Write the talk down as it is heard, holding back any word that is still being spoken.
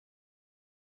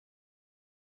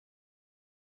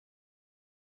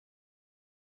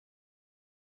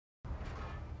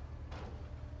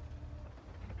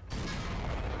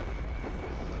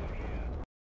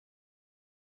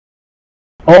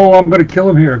Oh, I'm gonna kill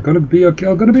him here. Gonna be a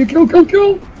kill. Gonna be a kill. Kill.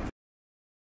 Kill.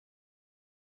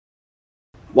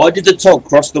 Why did the Tog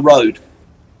cross the road?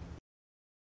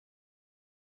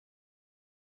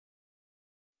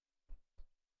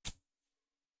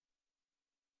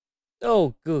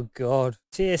 Oh, good God.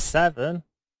 Tier 7.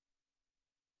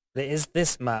 There is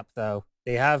this map, though.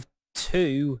 They have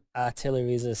 2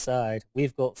 artilleries aside.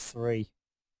 We've got 3.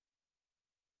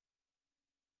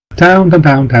 Town. Let's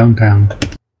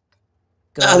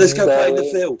go play in the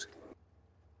field.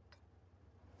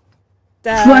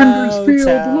 Flanders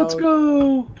Field, let's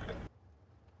go!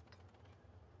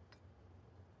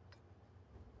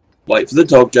 Wait for the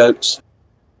dog jokes.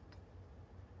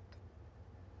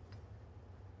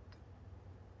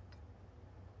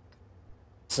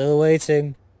 Still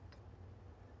waiting.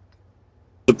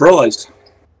 Surprised.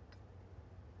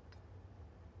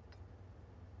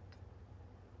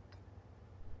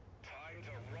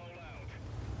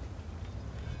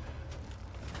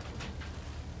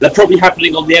 They're probably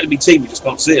happening on the enemy team, we just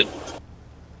can't see them.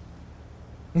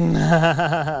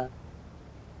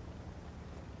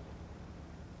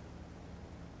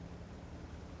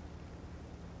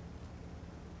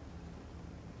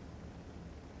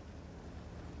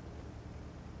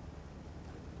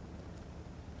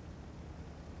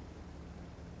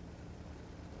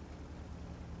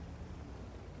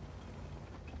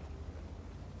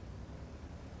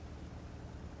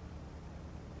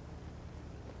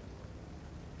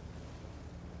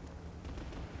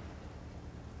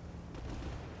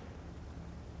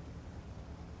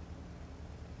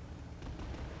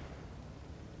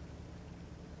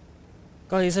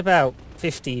 God, he's about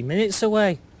 15 minutes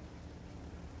away.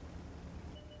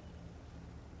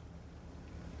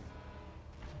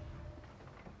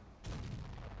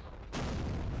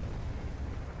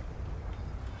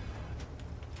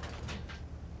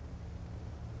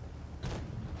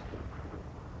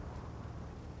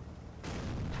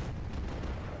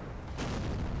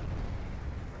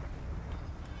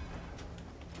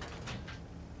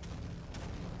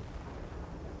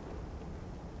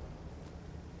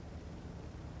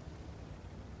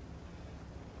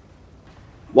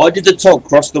 Why did the Tog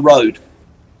cross the road?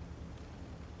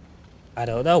 I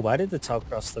don't know. Why did the Tog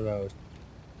cross the road?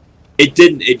 It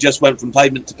didn't. It just went from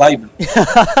pavement to pavement.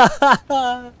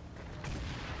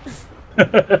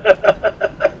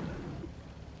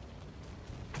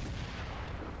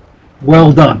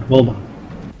 Well done, well done.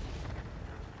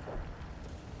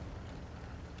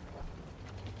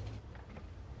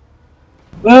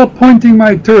 Well, pointing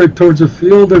my turret towards a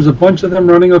field, there's a bunch of them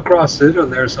running across it on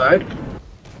their side.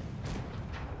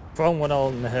 From one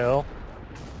on the hill.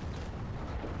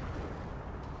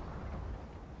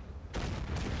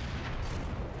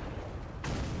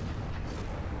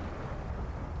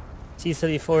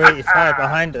 T-3485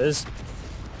 behind us.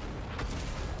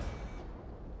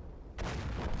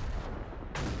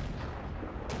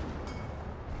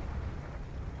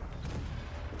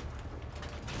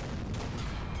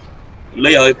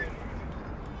 Leo.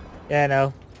 Yeah,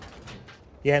 no.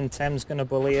 The M10's gonna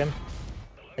bully him.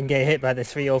 And get hit by the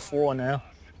 304 now.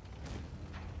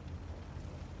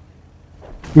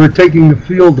 We're taking the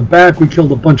field back. We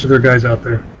killed a bunch of their guys out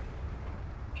there.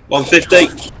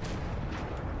 150.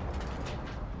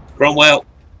 Cromwell.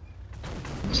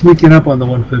 Sneaking up on the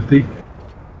 150.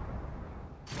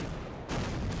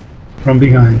 From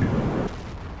behind.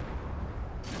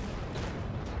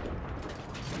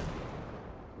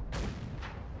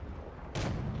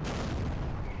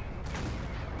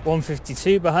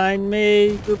 $152 behind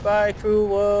me. Goodbye, cruel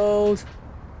world.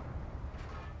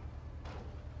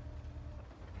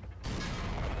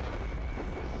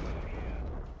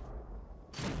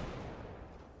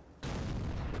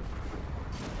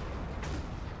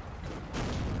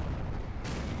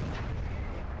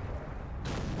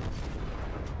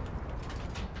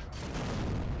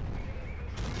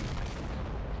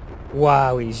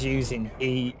 Wow, he's using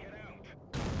heat.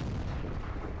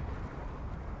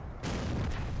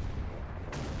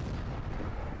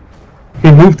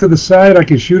 He moved to the side, I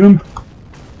can shoot him.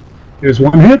 There's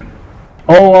one hit.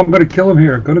 Oh, I'm gonna kill him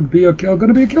here. Gonna be a kill,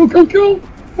 gonna be a kill, kill, kill!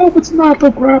 Oh, it's not,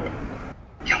 oh crap.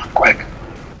 Kill him quick.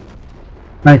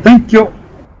 I thank you.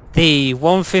 The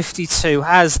 152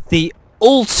 has the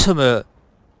ultimate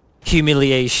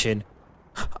humiliation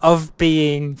of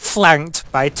being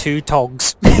flanked by 2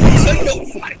 Togs.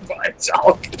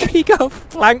 He got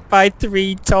flanked by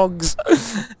 3 Togs.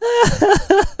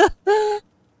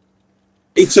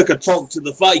 He took a Tog to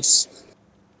the face.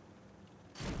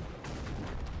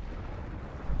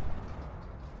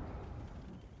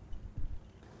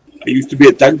 I used to be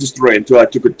a tank destroyer until I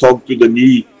took a Tog to the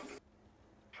knee.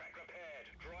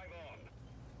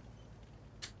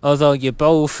 Although you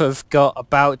both have got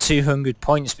about 200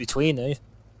 points between you.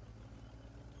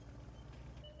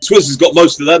 Swizz has got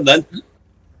most of them then.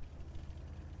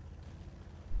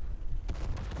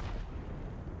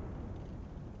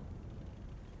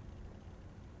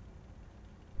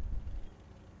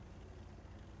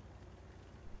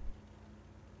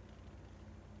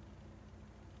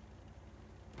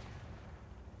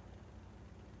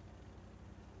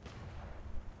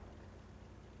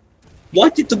 Why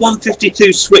did the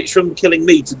 152 switch from killing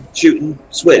me to shooting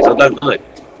Swizz? I don't know.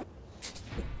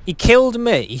 He killed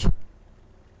me,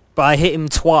 but I hit him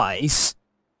twice.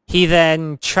 He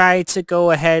then tried to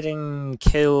go ahead and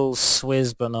kill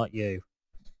Swizz, but not you.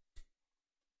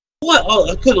 What? Oh,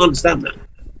 I couldn't understand that.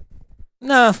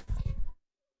 No.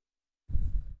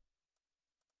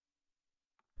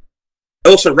 I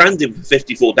also rammed him for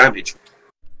 54 damage.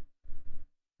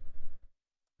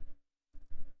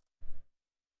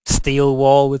 Steel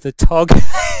wall with a tog.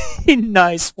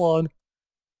 Nice one.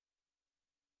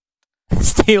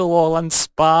 Steel wall and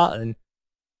Spartan.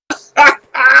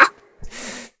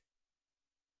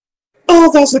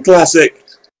 Oh, that's a classic.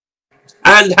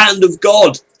 And Hand of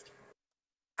God.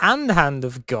 And Hand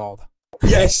of God.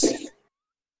 Yes.